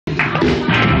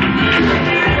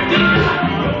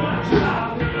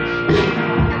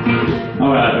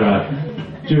Alright.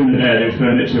 During the day I do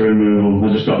furniture removal,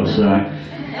 I just got to say.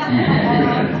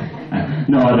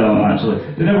 No, I don't actually.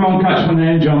 Did everyone catch my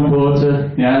name, John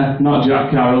Porter? Yeah? Not Jack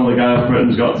Carroll, the guy of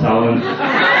Britain's Got Talent.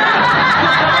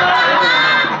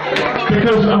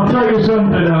 Because I'll tell you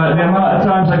something, the amount of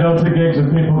times I go to gigs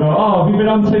and people go, oh, have you been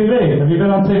on TV? Have you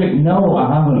been on TV? No, I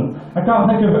haven't. I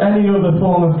can't think of any other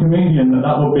form of comedian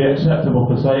that would be acceptable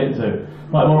to say it to.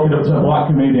 Like walking up to a black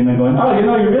comedian and going, oh, you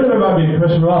know, you really remind me of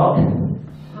Chris Rock.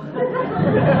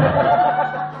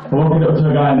 Or walking up to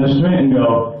a guy in the street and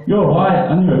go, you're white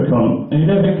and you're a cunt, and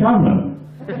you're David Cameron.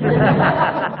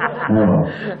 No.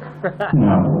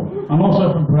 I'm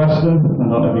also from Preston,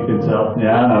 I don't know if you can tell.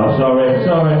 Yeah, I know, sorry, I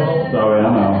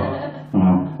know.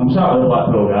 I'm sat with the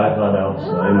Blackpool guy, that helps,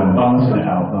 so, you know, balancing it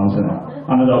out.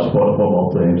 And I don't support the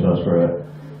football team, so that's for it.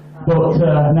 But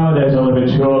nowadays I live in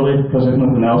Shortley, because if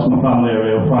nothing else, my family are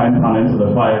real frying pan into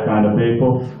the fire kind of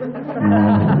people.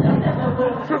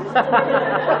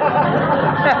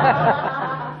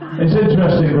 It's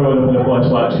interesting growing up in a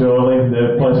place like Shortley.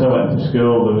 The place I went to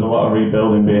school, there was a lot of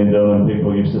rebuilding being done, and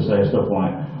people used to say stuff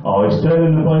like, oh, he's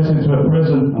turning the place into a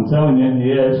prison. I'm telling you,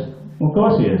 he is. Well, of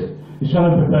course he is. He's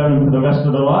trying to prepare them for the rest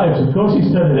of their lives. Of course he's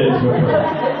turning it into a prison.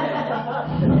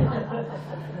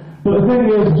 But the thing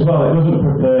is, as well, it doesn't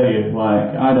prepare you.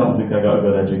 Like, I don't think I got a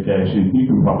good education. You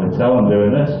can probably tell I'm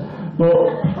doing this. But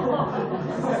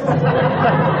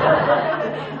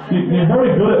you're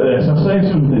very good at this. I say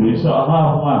something, you sort of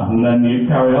half laugh, and then you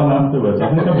carry on afterwards. I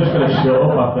think I'm just going to shut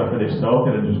up after I finish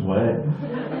talking and just wait.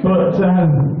 But,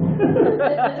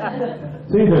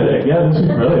 so you do it again. This is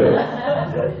brilliant.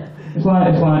 It's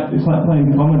like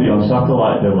playing comedy on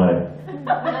satellite delay.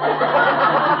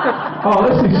 Oh,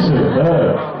 this is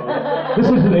superb. This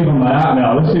isn't even my act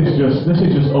now. This is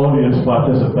just audience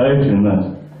participation.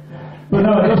 But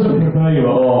no, it doesn't prepare you at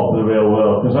all for the real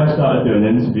world, because I started doing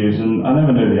interviews and I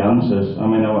never knew the answers. I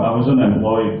mean, I was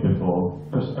unemployed before,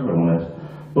 because everyone is.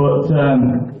 But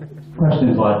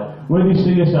questions like, where do you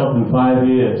see yourself in 5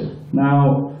 years?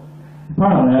 Now,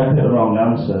 apparently I picked the wrong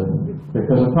answer,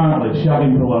 because apparently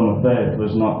shagging below my faith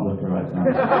was not the correct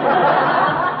answer.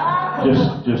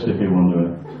 just if you're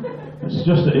wondering. It's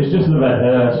just the red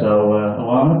hair, so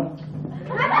Alana?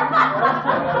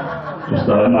 Just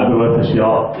thought it might be worth a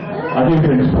shot. I do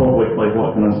things publicly,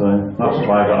 what can I say? That's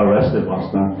why I got arrested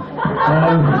last time.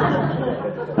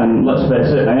 And let's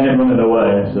face it, I ain't running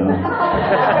away, so.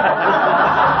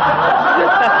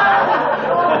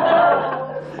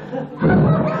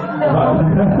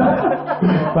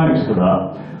 Thanks for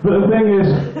that. But the thing is,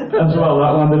 as well,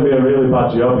 that landed me a really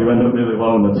bad job. You end up really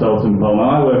low on the totem pole.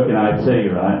 Now, I work in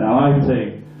IT, right? Now, IT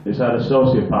is either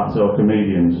sociopaths or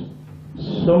comedians.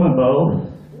 Some are both.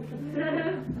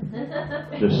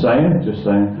 Just saying.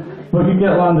 But you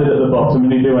get landed at the bottom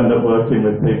and you do end up working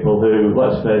with people who,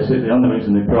 let's face it, the only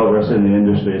reason they progress in the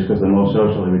industry is because they're more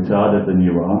socially retarded than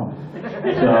you are.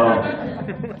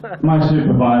 So, my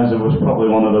supervisor was probably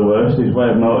one of the worst. His way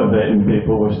of motivating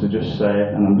people was to just say,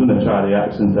 and I'm going to try the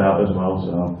accent out as well,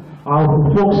 so, oh,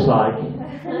 for fuck's sake.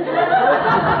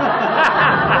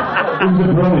 He was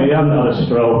a brummy, he hadn't had a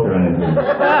stroke or anything.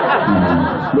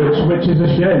 Which is a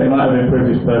shame, it might have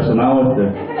improved his personality.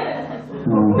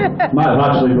 Might have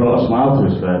actually brought a smile to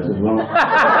his face as well.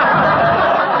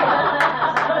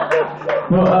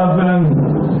 But I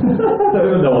don't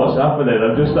even know what's happening.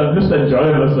 I'm just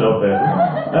enjoying myself here.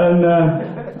 And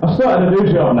I've started a new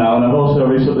job now, and I've also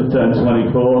recently turned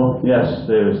 24. Yes,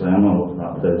 seriously, I'm not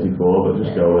about 34, but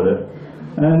just go with it.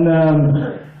 And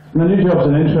my new job's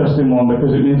an interesting one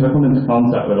because it means I come into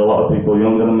contact with a lot of people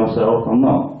younger than myself. I'm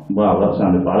not. Wow, that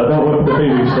sounded bad. I don't work for the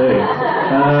BBC.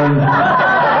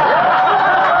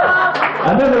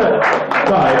 I never.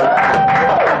 Right.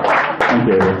 Thank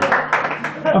you.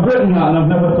 I've written that and I've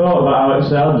never thought about how it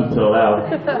sounds until now.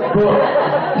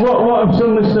 But what I've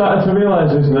suddenly started to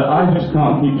realise is that I just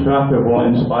can't keep track of what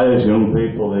inspires young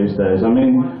people these days. I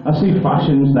mean, I see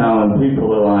fashions now and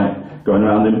people are like going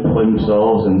around in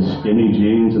plimsolls and skinny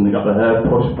jeans and they got their hair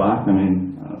pushed back. I mean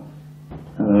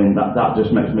that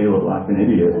just makes me look like an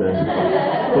idiot, basically.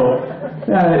 But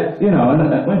yeah, you know, and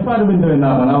if I'd have been doing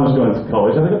that when I was going to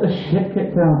college, I'd have got the shit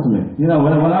kicked out of me. You know,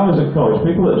 when I was at college,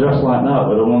 people that dressed like that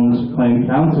were the ones playing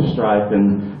Counter-Strike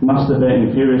and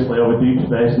masturbating furiously over Deep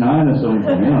Space Nine or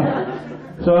something, you know.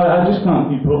 So I just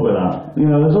can't keep up with that. You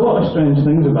know, there's a lot of strange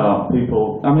things about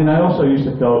people. I mean, I also used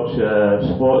to coach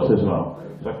sports as well.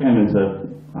 So I came into,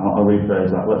 I'll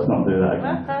rephrase that, let's not do that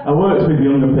again. I worked with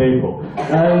younger people.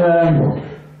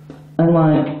 And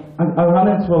like, I ran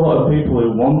into a lot of people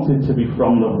who wanted to be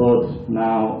from the hood.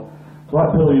 Now,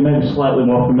 Blackpool, you may be slightly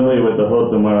more familiar with the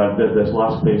hood than where I did this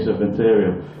last piece of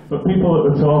material. But people that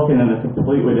were talking in a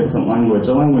completely different language,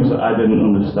 a language that I didn't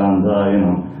understand,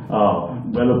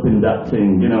 well up in that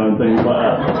thing, and things like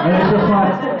that. And it's just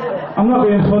like, I'm not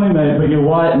being funny, mate, but you're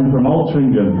Whiten from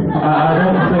Altrincham. I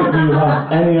don't think you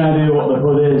have any idea what the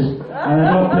hood is. And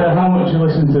I don't care how much you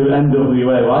listen to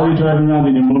NWA, while you're driving around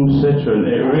in your mum's Citroen,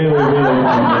 it really, really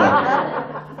isn't there.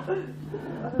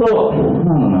 But, I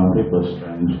don't know, people are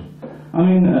strange. I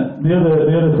mean, the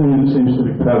other thing that seems to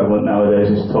be prevalent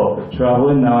nowadays is talk of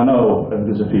travelling. Now, I know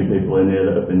there's a few people in here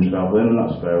that have been travelling, and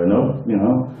that's fair enough,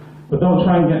 But don't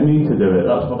try and get me to do it,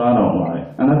 that's what I don't like.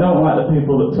 And I don't like the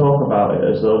people that talk about it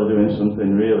as though they're doing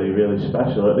something really, really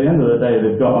special. At the end of the day,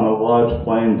 they've got on a large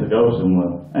plane to go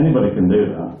somewhere. Anybody can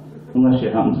do that. Unless you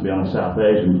happen to be on a South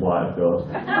Asian flight, of course.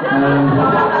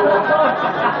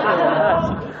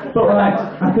 But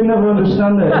I can never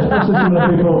understand it, especially some of the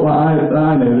people that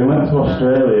I knew. They went to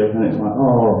Australia, and it's like,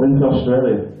 oh, I've been to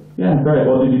Australia. Yeah, great,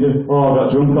 what did you do? Oh, I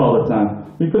got drunk all the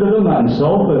time. We could have done that in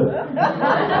Salford.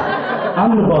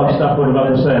 And the bar staff would have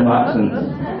had the same accent.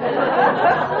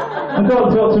 And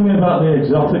don't talk to me about the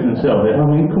exoticness of it. I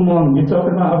mean, come on, you're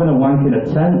talking about having a wank in a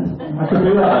tent. I could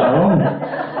do that at home.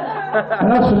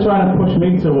 And as for trying to push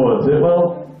me towards it,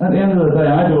 well, at the end of the day,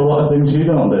 I do a lot of things you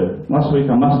don't do. Last week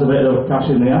I masturbated over cash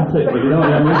in the attic, but you don't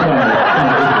get me trying to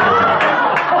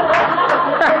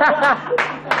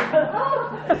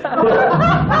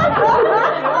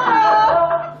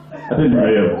I didn't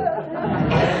real.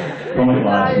 Comic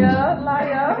license.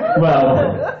 Liar. Well,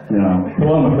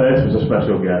 Paloma Face was a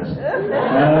special guest.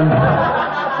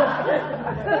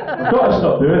 I've got to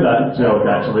stop doing that joke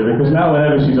actually, because now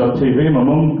whenever she's on TV, my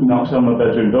mum knocks on my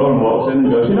bedroom door and walks in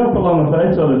and goes, Paloma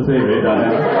Face on the TV, don't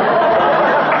you?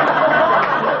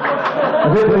 I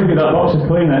did leave you that box of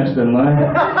Kleenex, didn't I?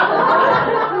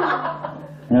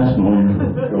 Yes,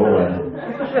 Mum, go away.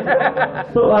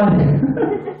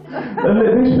 But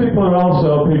these people are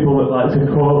also people that like to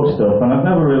quote stuff, and I've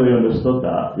never really understood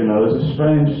that. There's a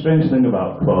strange thing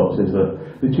about quotes is that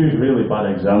they choose really bad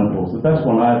examples. The best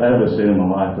one I've ever seen in my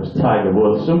life was Tiger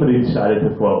Woods. Somebody decided to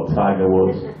quote Tiger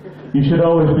Woods. You should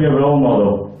always be a role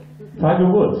model. Tiger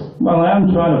Woods. Well, I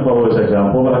am trying to follow his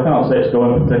example, but I can't say it's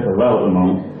going particularly well at the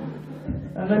moment.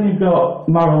 And then you've got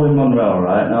Marilyn Monroe,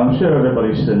 right? Now, I'm sure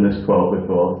everybody's seen this quote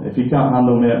before. If you can't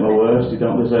handle me at my worst, you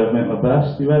don't deserve me at my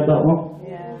best. You read that one?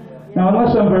 Yeah. Now,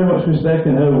 unless I'm very much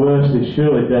mistaken, her worst is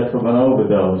surely dead from an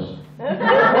overdose.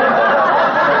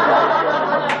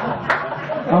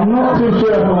 I'm not too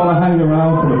sure if I want to hang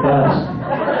around for the best.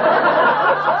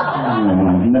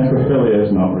 Necrophilia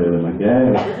is not really my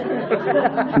game.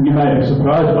 You might be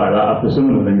surprised by that after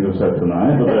some of the things I've said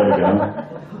tonight, but there we go.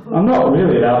 I'm not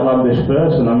really an outlandish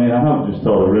person. I mean, I have just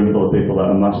told a room full of people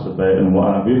that I'm masturbating and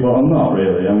what have you, but I'm not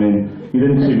really. I mean, you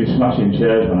didn't see me smashing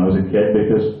chairs when I was a kid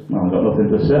because, well, I've got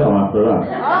nothing to sit on after that.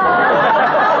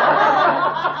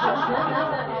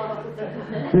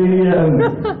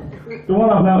 The one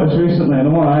I've noticed recently,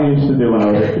 and the one I used to do when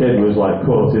I was a kid, was like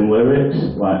quoting lyrics,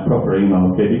 like proper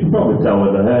emo kid. You can probably tell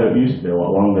with the hair, it used to be a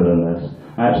lot longer than this.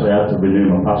 I actually had to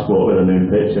renew my passport with a new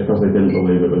picture because they didn't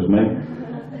believe it was me.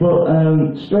 But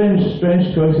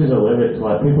strange choices of lyrics,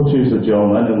 like people choose the John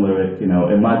Lennon lyric,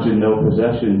 imagine no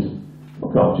possessions.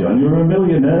 Fuck off, John, you're a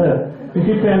millionaire. If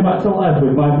you came back to life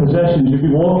with my possessions, you'd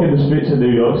be walking the streets of New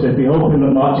York City hoping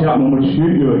that Mark Chapman would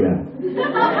shoot you again.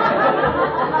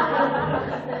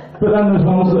 But then there's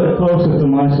ones that are closer to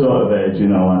my sort of age,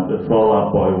 like the Fall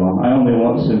Out Boy one. I only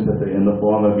want sympathy in the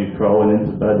form of you crawling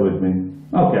into bed with me.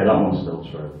 Okay, that one's still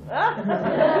true.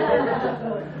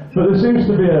 But there seems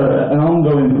to be an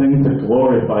ongoing thing to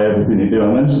glorify everything you do. I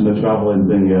mentioned the travelling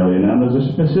thing earlier, and there's a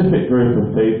specific group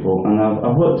of people, and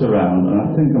I've looked around, and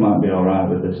I think I might be alright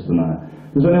with this tonight.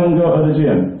 Does anyone go to the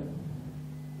gym?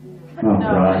 Oh,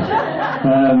 right.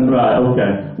 Right,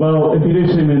 okay. Well, if you do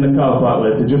see me in the car park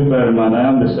later, just bear in mind I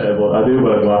am disabled, I do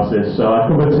wear glasses, so I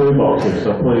cover 2 boxes,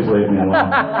 so please leave me alone.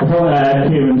 If only I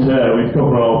had Kieran's hair, we'd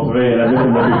cover all 3 and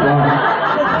everything would be fine.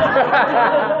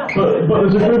 But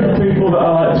there's a group of people that I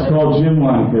like to call gym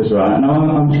wankers, right? Now,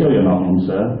 I'm sure you're not one,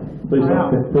 sir. Please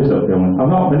don't kill me. I've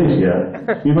not finished yet.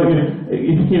 If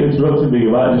you keep interrupting me,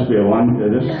 you might just be a wanker.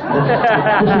 Just be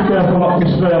careful not to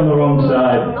stray on the wrong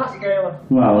side.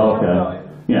 Well, okay.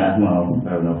 Yeah, well,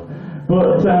 fair enough.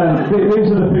 But these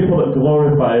are the people that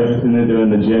glorify everything they do in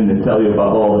the gym. They tell you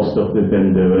about all the stuff they've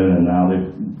been doing and now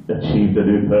they've achieved a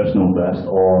new personal best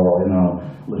or,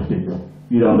 lifted.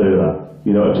 You don't do that.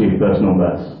 You don't achieve personal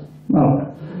best. No.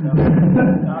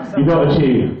 You don't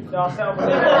achieve.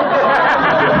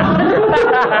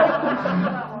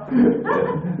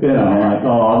 You know, like,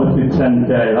 oh, I lifted 10k,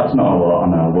 that's not a lot, I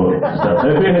know, but still,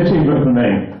 it'd be an achievement for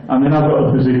me. I mean, I've got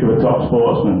the physique of a top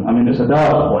sportsman. I mean, it's a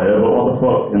darts player, but what the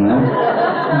fuck, you know?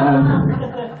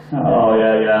 Oh,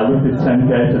 yeah, I lifted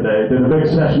 10k today. Did a big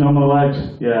session on my legs.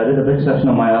 Yeah, I did a big session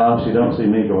on my arse. You don't see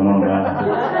me going on there.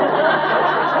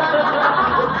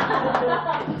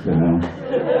 You know.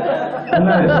 And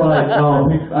then it's like, oh,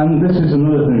 and this is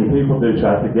another thing, people do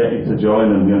try to get you to join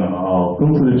them, you know, oh,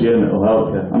 come to the gym, it'll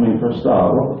help you. I mean, for a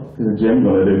start, what is the gym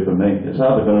going to do for me? It's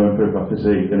hardly going to improve my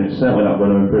physique, and it's certainly not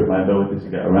going to improve my ability to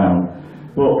get around.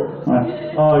 But,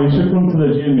 like, oh, you should come to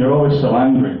the gym, you're always so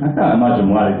angry. I can't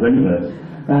imagine why they think this.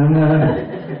 And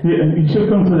you should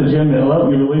come to the gym, it'll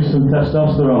help you release some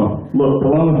testosterone. Look,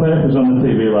 the Lone Papers on the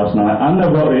TV last night, and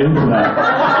I've got the internet.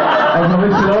 I've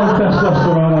released all the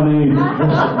testosterone I need.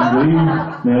 Just leave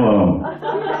me alone.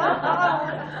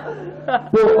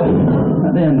 But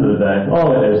at the end of the day,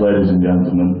 all it is, ladies and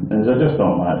gentlemen, is I just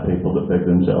don't like people that big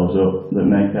themselves up, that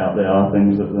make out they are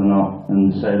things that they're not,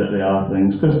 and say that they are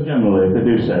things, because generally, if they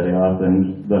do say they are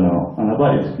things, they're not. And I'd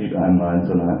like you to keep that in mind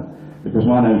tonight, because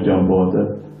my name's John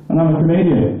Porter, and I'm a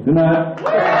comedian. Good night.